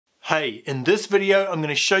Hey, in this video I'm going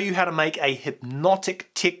to show you how to make a hypnotic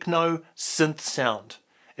techno synth sound.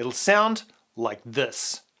 It'll sound like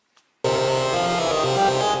this.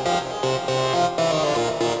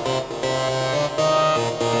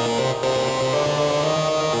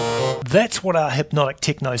 That's what our hypnotic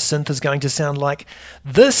techno synth is going to sound like.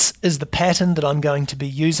 This is the pattern that I'm going to be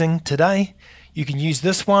using today. You can use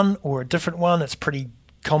this one or a different one. It's a pretty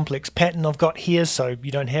complex pattern I've got here, so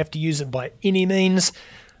you don't have to use it by any means.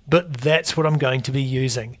 But that's what I'm going to be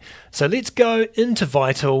using. So let's go into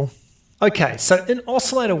Vital. Okay, so in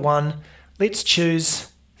oscillator 1, let's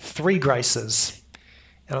choose 3 graces.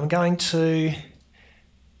 And I'm going to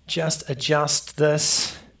just adjust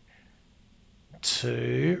this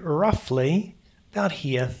to roughly about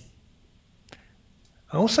here.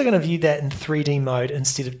 I'm also going to view that in 3D mode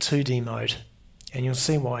instead of 2D mode, and you'll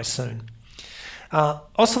see why soon.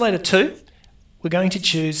 Oscillator 2, we're going to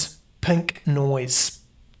choose pink noise,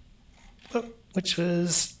 which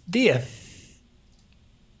is there.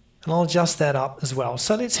 And I'll adjust that up as well.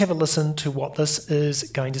 So let's have a listen to what this is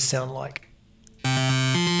going to sound like.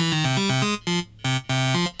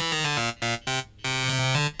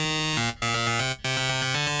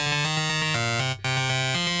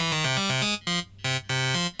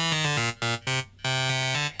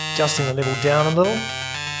 Adjusting the level down a little.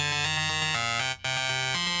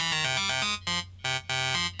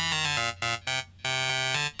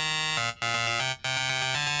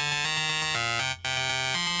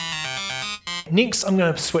 Next, I'm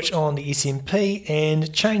going to switch on the SMP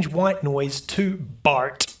and change white noise to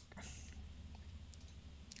BART.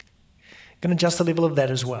 Going to adjust the level of that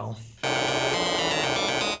as well.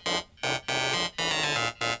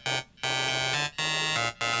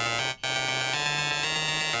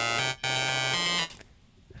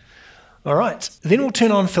 Alright, then we'll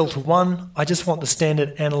turn on filter 1. I just want the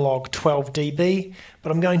standard analog 12 dB,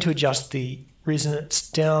 but I'm going to adjust the resonance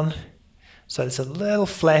down so it's a little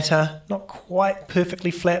flatter, not quite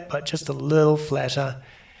perfectly flat, but just a little flatter.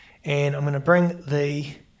 And I'm going to bring the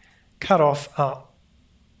cutoff up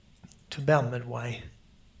to about midway.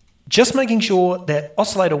 Just making sure that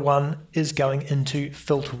oscillator 1 is going into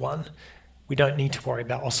filter 1. We don't need to worry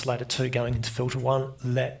about oscillator 2 going into filter 1.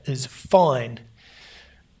 That is fine.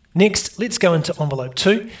 Next, let's go into envelope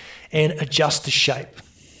 2 and adjust the shape.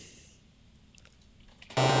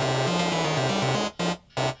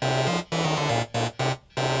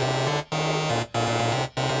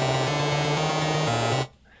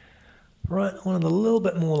 Right, I want it a little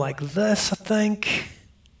bit more like this, I think.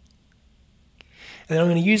 And then I'm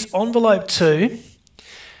going to use envelope 2,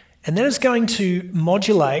 and that is going to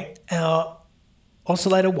modulate our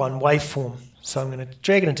oscillator 1 waveform. So I'm going to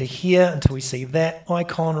drag it into here until we see that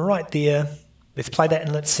icon right there. Let's play that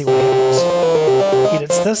and let's see what happens.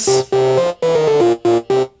 Edits this.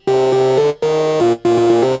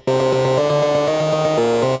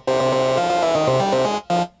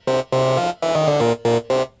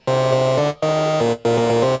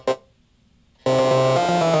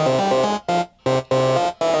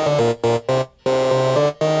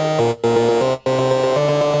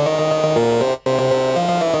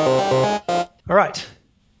 Alright,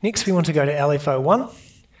 next we want to go to LFO1.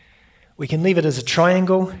 We can leave it as a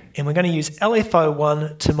triangle, and we're going to use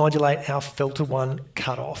LFO1 to modulate our filter 1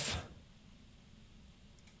 cutoff.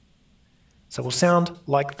 So we'll sound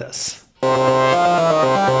like this.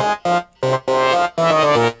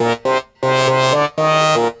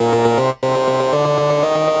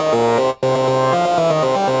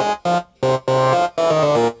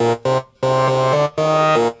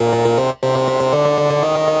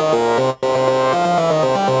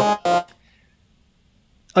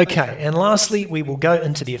 Okay, and lastly, we will go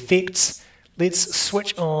into the effects. Let's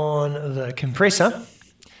switch on the compressor.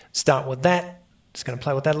 Start with that. Just going to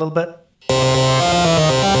play with that a little bit.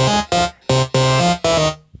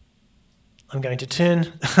 I'm going to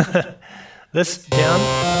turn this down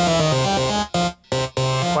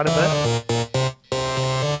quite a bit,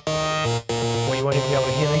 or you won't even be able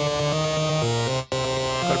to hear me.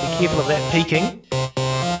 Got to be careful of that peaking.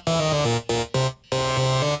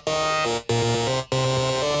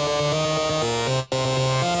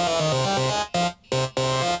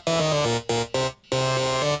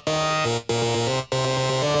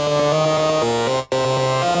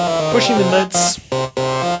 Pushing the mids.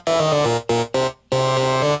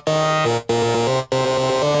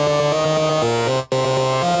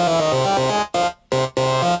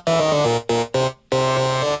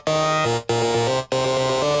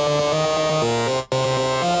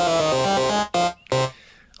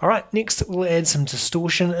 Alright, next we'll add some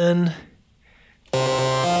distortion in.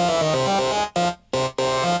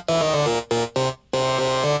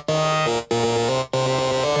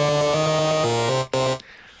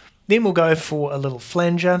 Then we'll go for a little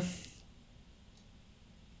flanger.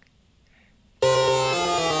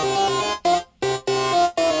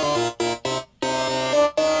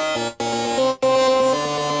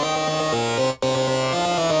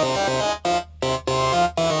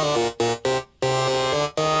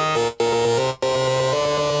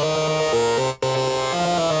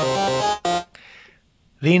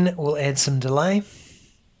 Then we'll add some delay.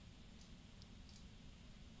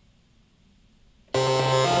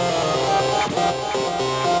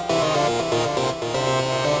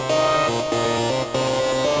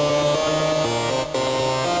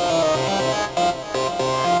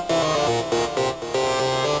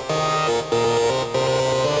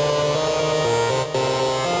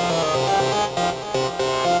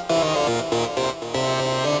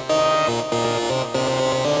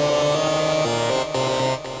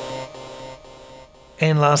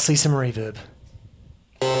 And lastly, some reverb.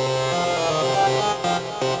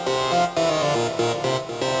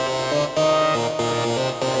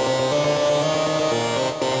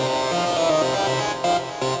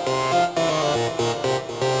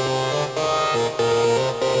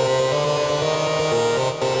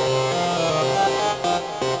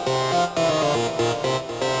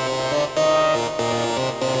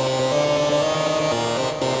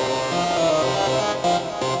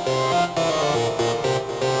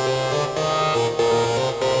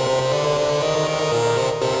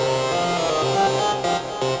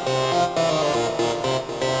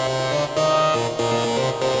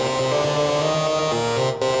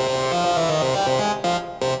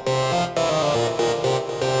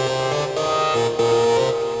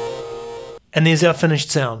 And there's our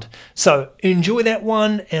finished sound. So enjoy that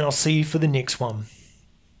one, and I'll see you for the next one.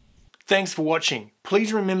 Thanks for watching.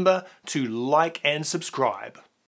 Please remember to like and subscribe.